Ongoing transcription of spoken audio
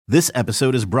This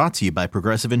episode is brought to you by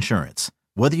Progressive Insurance.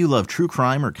 Whether you love true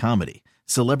crime or comedy,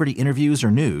 celebrity interviews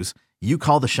or news, you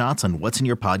call the shots on what's in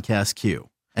your podcast queue.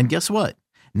 And guess what?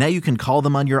 Now you can call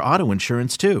them on your auto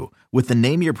insurance too with the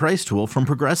Name Your Price tool from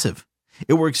Progressive.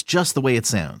 It works just the way it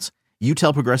sounds. You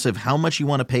tell Progressive how much you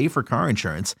want to pay for car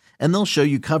insurance, and they'll show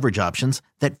you coverage options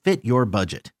that fit your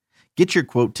budget. Get your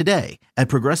quote today at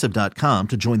Progressive.com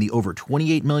to join the over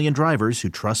 28 million drivers who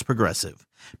trust Progressive.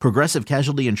 Progressive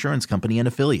Casualty Insurance Company and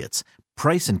Affiliates.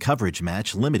 Price and coverage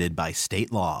match limited by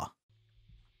state law.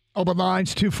 Open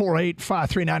lines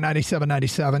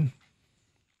 248-539-9797.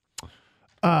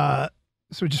 So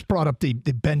we just brought up the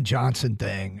Ben Johnson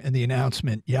thing and the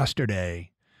announcement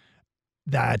yesterday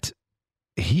that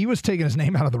he was taking his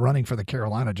name out of the running for the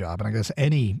Carolina job, and I guess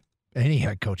any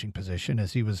head coaching position,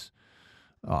 as he was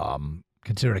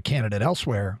considered a candidate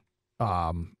elsewhere.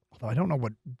 Although I don't know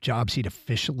what jobs he'd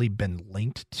officially been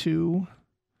linked to.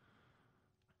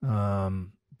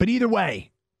 But either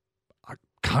way,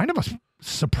 kind of a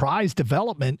surprise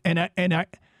development, and I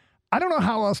don't know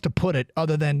how else to put it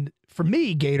other than, for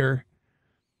me, Gator,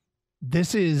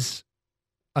 this is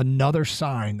another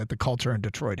sign that the culture in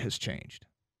Detroit has changed.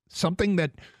 Something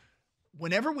that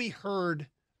whenever we heard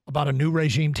about a new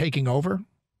regime taking over,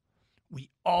 we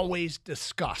always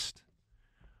discussed,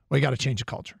 well, you got to change the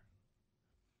culture.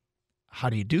 How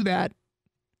do you do that?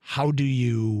 How do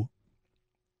you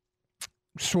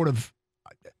sort of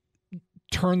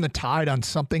turn the tide on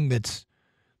something that's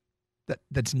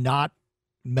not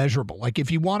measurable? Like, if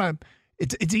you want to,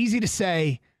 it's easy to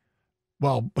say,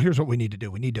 well, here's what we need to do.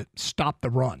 We need to stop the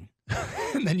run.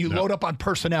 And then you load up on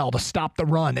personnel to stop the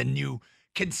run, and you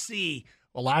can see,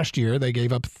 well, last year they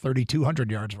gave up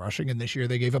 3,200 yards rushing, and this year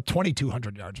they gave up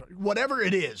 2,200 yards. Whatever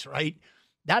it is, right?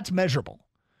 That's measurable.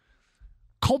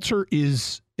 Culture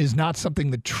is not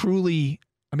something that truly,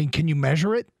 I mean, can you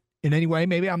measure it in any way?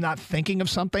 Maybe I'm not thinking of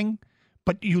something,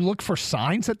 but you look for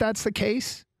signs that that's the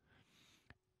case.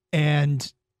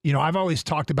 And, you know, I've always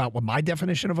talked about what my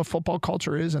definition of a football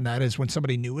culture is, and that is when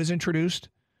somebody new is introduced,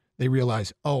 they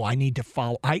realize, oh, I need to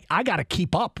follow. I got to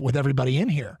keep up with everybody in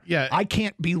here. Yeah. I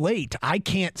can't be late. I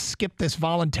can't skip this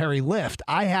voluntary lift.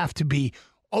 I have to be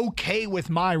okay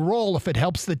with my role if it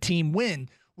helps the team win,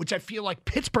 which I feel like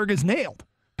Pittsburgh has nailed.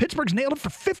 Pittsburgh's nailed it for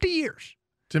 50 years.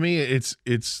 To me, it's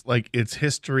like it's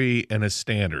history and a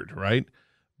standard, right?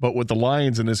 But with the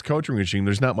Lions and this coaching regime,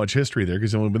 there's not much history there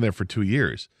because they've only been there for 2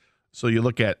 years. So you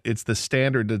look at, it's the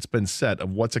standard that's been set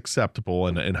of what's acceptable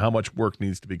and how much work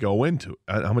needs to go into,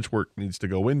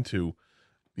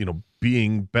 you know,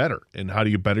 being better, and how do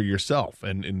you better yourself,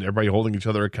 and everybody holding each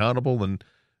other accountable, and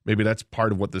maybe that's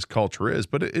part of what this culture is.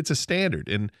 But it's a standard,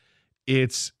 and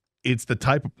it's the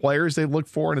type of players they look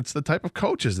for, and it's the type of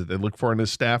coaches that they look for in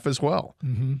his staff as well.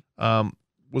 Mm-hmm.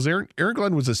 Was Aaron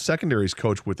Glenn was a secondaries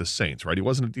coach with the Saints, right? He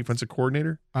wasn't a defensive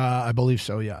coordinator? I believe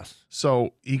so, yes.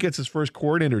 So he gets his first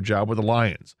coordinator job with the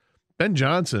Lions. Ben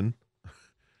Johnson,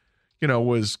 you know,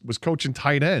 was coaching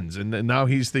tight ends, and now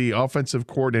he's the offensive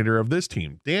coordinator of this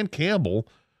team. Dan Campbell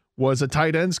was a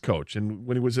tight ends coach, and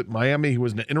when he was at Miami, he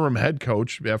was an interim head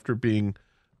coach after being,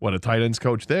 a tight ends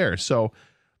coach there. So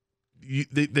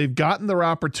they've gotten their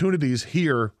opportunities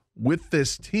here with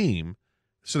this team.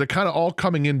 So they're kind of all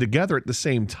coming in together at the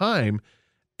same time,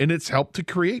 and it's helped to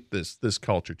create this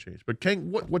culture change. But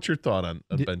Ken, what's your thought on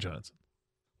Ben Johnson?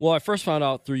 Well, I first found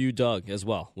out through you, Doug, as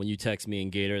well. When you text me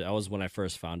and Gator, that was when I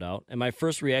first found out. And my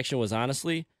first reaction was,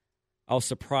 honestly, I was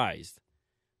surprised.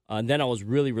 And then I was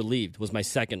really relieved, was my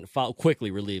second, quickly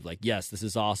relieved, like, yes, this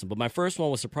is awesome. But my first one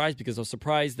was surprised because I was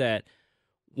surprised that,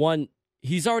 one,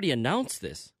 he's already announced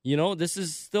this. You know, this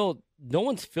is still, no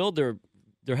one's filled their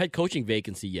head coaching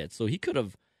vacancy yet. So he could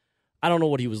have, I don't know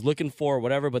what he was looking for or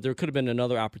whatever, but there could have been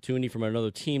another opportunity from another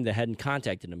team that hadn't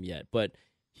contacted him yet. But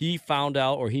he found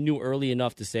out, or he knew early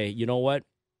enough to say, you know what?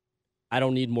 I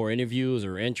don't need more interviews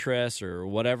or interest or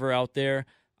whatever out there.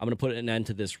 I'm going to put an end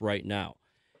to this right now.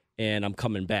 And I'm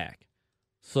coming back.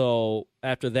 So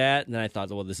after that, and then I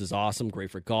thought, well, this is awesome. Great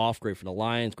for golf, great for the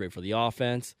Lions, great for the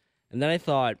offense. And then I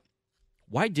thought,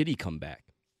 why did he come back?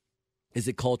 Is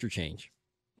it culture change?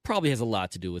 Probably has a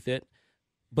lot to do with it.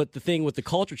 But the thing with the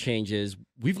culture change is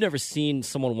we've never seen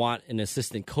someone want an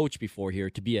assistant coach before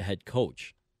here to be a head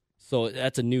coach. So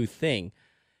that's a new thing.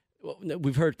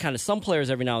 We've heard kind of some players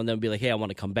every now and then be like, hey, I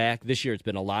want to come back. This year it's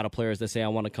been a lot of players that say I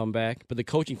want to come back. But the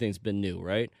coaching thing's been new,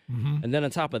 right? Mm-hmm. And then on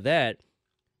top of that,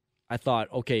 I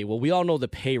thought, okay, well, we all know the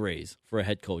pay raise for a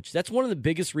head coach. That's one of the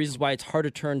biggest reasons why it's hard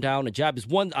to turn down a job is,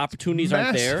 one, opportunities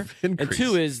aren't there. Increase. And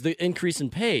two is the increase in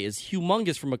pay is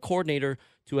humongous from a coordinator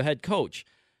to a head coach.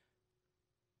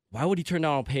 Why would he turn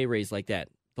down a pay raise like that?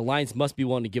 the Lions must be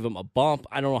willing to give him a bump.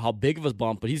 I don't know how big of a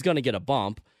bump, but he's going to get a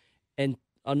bump. And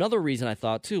another reason I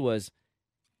thought, too, was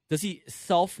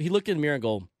he looked in the mirror and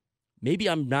go, maybe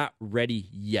I'm not ready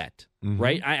yet,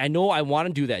 right? I know I want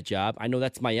to do that job. I know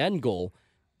that's my end goal.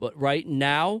 But right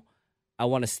now, I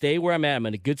want to stay where I'm at. I'm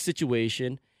in a good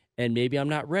situation, and maybe I'm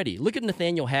not ready. Look at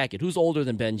Nathaniel Hackett, who's older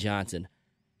than Ben Johnson.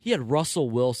 He had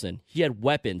Russell Wilson. He had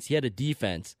weapons. He had a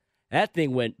defense. That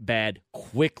thing went bad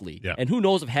quickly. Yeah. And who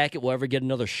knows if Hackett will ever get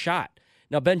another shot.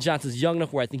 Now, Ben Johnson's young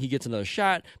enough where I think he gets another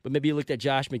shot, but maybe you looked at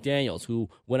Josh McDaniels, who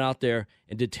went out there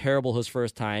and did terrible his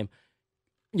first time.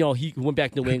 He went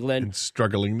back to New England. And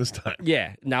struggling this time.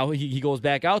 Yeah, now he goes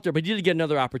back out there, but he did get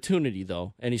another opportunity,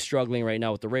 though, and he's struggling right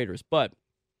now with the Raiders. But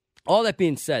all that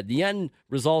being said, the end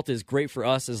result is great for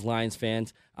us as Lions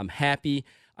fans. I'm happy.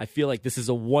 I feel like this is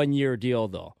a one-year deal,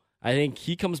 though. I think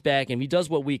he comes back, and he does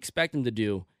what we expect him to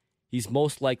do. He's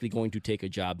most likely going to take a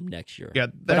job next year. Yeah,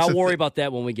 but I'll worry about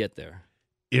that when we get there.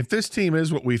 If this team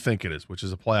is what we think it is, which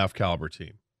is a playoff caliber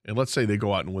team, and let's say they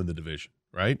go out and win the division,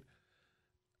 right?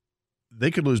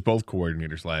 They could lose both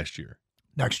coordinators Next year,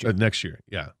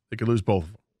 yeah. They could lose both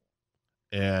of them.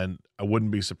 And I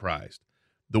wouldn't be surprised.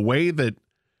 The way that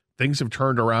things have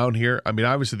turned around here, I mean,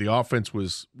 obviously the offense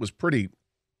was pretty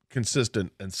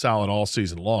consistent and solid all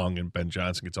season long, and Ben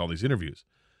Johnson gets all these interviews.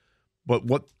 But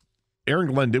what Aaron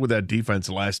Glenn did with that defense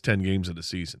the last 10 games of the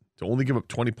season, to only give up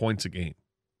 20 points a game,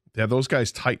 to have those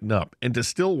guys tighten up, and to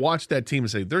still watch that team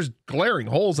and say, there's glaring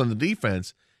holes on the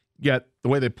defense, yet the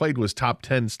way they played was top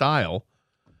 10 style.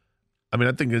 I mean,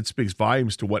 I think it speaks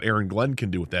volumes to what Aaron Glenn can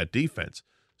do with that defense.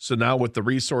 So now with the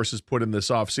resources put in this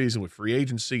offseason with free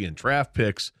agency and draft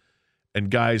picks and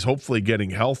guys hopefully getting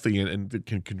healthy and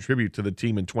can contribute to the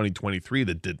team in 2023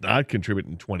 that did not contribute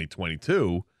in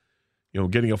 2022,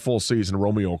 getting a full season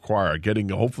Romeo Okwara, getting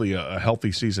hopefully a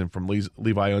healthy season from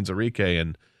Levi Onwuzurike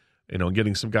and,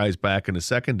 getting some guys back in the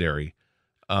secondary.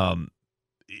 How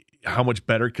much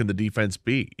better can the defense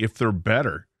be? If they're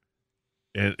better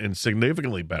and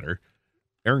significantly better,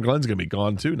 Aaron Glenn's going to be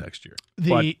gone too next year.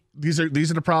 But these are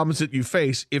the problems that you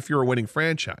face if you're a winning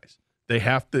franchise. They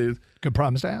have to. Good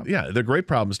problems to have. Yeah, they're great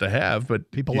problems to have,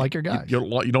 but people like your guys.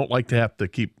 You don't like to have to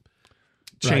keep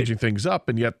changing things up,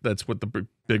 and yet that's what the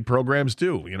big programs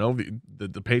do.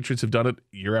 The Patriots have done it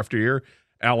year after year.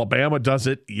 Alabama does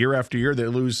it year after year. They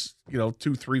lose,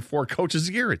 2, 3, 4 coaches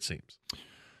a year, it seems.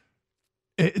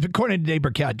 According to Dave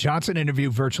Burkett, Johnson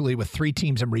interviewed virtually with 3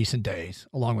 teams in recent days,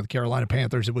 along with Carolina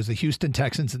Panthers. It was the Houston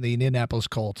Texans and the Indianapolis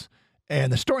Colts.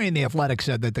 And the story in The Athletic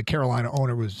said that the Carolina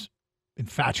owner was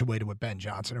infatuated with Ben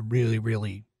Johnson and really,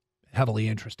 really heavily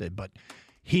interested. But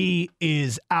he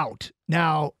is out.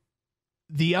 Now,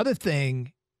 the other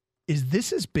thing, is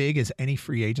this as big as any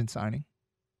free agent signing?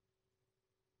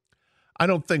 I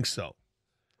don't think so.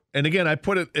 And again, I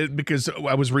put it because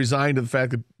I was resigned to the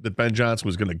fact that Ben Johnson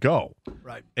was going to go.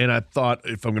 Right. And I thought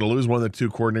if I'm going to lose one of the 2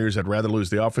 coordinators, I'd rather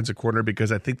lose the offensive coordinator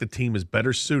because I think the team is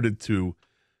better suited to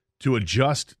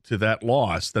adjust to that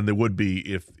loss than they would be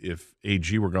if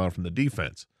AG were gone from the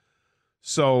defense.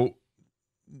 So,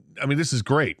 I mean, this is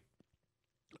great.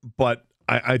 But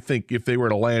I think if they were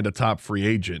to land a top free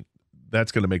agent,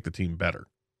 that's going to make the team better.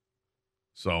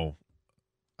 So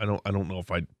I don't know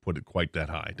if I'd put it quite that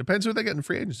high. Depends who they get in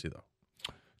free agency, though.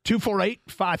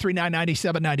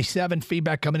 248-539-9797.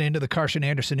 Feedback coming into the Carson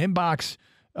Anderson inbox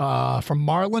from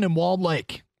Marlon in Walled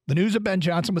Lake. The news of Ben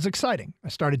Johnson was exciting. I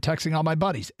started texting all my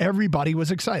buddies. Everybody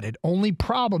was excited. Only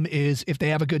problem is if they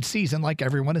have a good season, like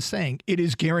everyone is saying, it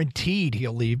is guaranteed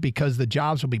he'll leave because the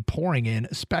jobs will be pouring in,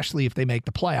 especially if they make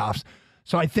the playoffs.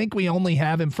 So I think we only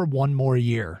have him for 1 more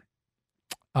year.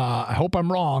 I hope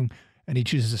I'm wrong, and he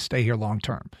chooses to stay here long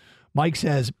term. Mike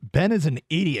says, Ben is an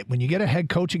idiot. When you get a head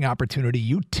coaching opportunity,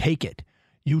 you take it.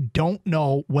 You don't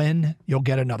know when you'll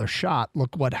get another shot.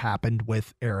 Look what happened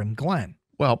with Aaron Glenn.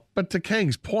 Well, but to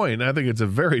Kang's point, I think it's a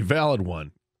very valid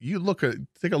one. You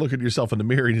take a look at yourself in the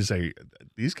mirror and you say,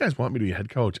 these guys want me to be a head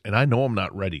coach, and I know I'm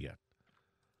not ready yet.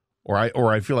 Or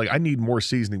I feel like I need more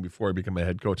seasoning before I become a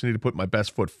head coach. I need to put my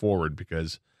best foot forward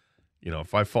because,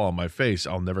 if I fall on my face,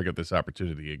 I'll never get this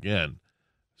opportunity again.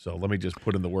 So let me just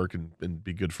put in the work and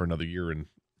be good for another year and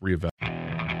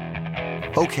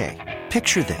reevaluate. Okay,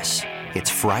 picture this.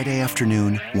 It's Friday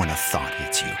afternoon when a thought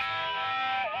hits you.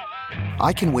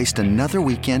 I can waste another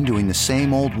weekend doing the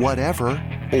same old whatever,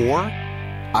 or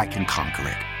I can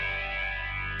conquer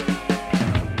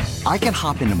it. I can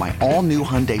hop into my all-new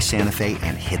Hyundai Santa Fe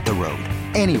and hit the road.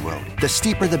 Any road. The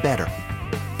steeper, the better.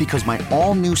 Because my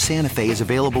all-new Santa Fe is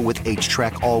available with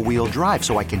H-Track all-wheel drive,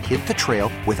 so I can hit the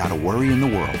trail without a worry in the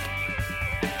world.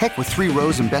 Heck, with 3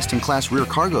 rows and best-in-class rear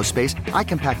cargo space, I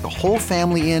can pack the whole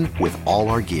family in with all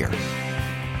our gear.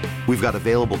 We've got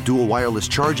available dual wireless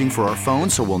charging for our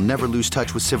phones, so we'll never lose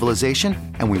touch with civilization,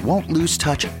 and we won't lose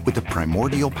touch with the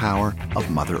primordial power of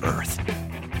Mother Earth.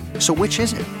 So which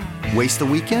is it? Waste the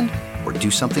weekend or do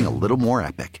something a little more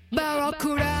epic?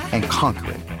 And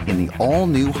conquer it in the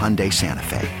all-new Hyundai Santa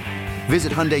Fe.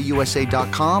 Visit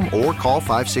HyundaiUSA.com or call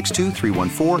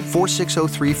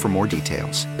 562-314-4603 for more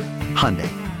details. Hyundai,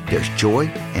 there's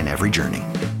joy in every journey.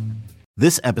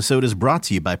 This episode is brought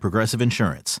to you by Progressive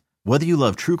Insurance. Whether you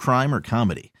love true crime or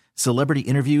comedy, celebrity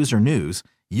interviews or news,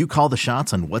 you call the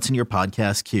shots on what's in your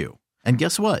podcast queue. And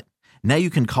guess what? Now you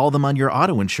can call them on your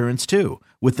auto insurance too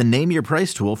with the Name Your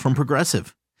Price tool from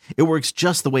Progressive. It works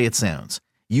just the way it sounds.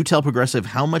 You tell Progressive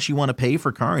how much you want to pay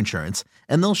for car insurance,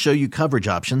 and they'll show you coverage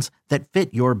options that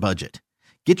fit your budget.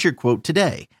 Get your quote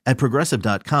today at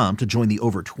Progressive.com to join the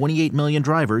over 28 million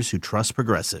drivers who trust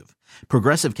Progressive.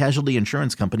 Progressive Casualty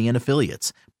Insurance Company and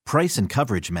Affiliates. Price and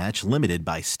coverage match limited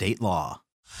by state law.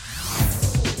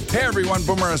 Hey everyone,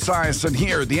 Boomer Esiason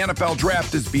here. The NFL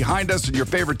Draft is behind us and your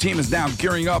favorite team is now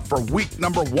gearing up for week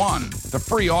number 1. The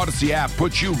free Odyssey app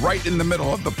puts you right in the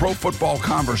middle of the pro football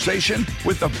conversation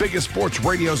with the biggest sports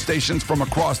radio stations from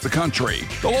across the country.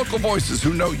 The local voices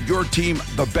who know your team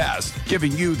the best,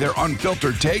 giving you their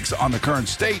unfiltered takes on the current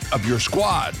state of your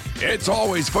squad. It's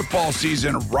always football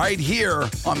season right here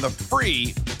on the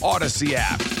free Odyssey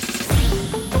app.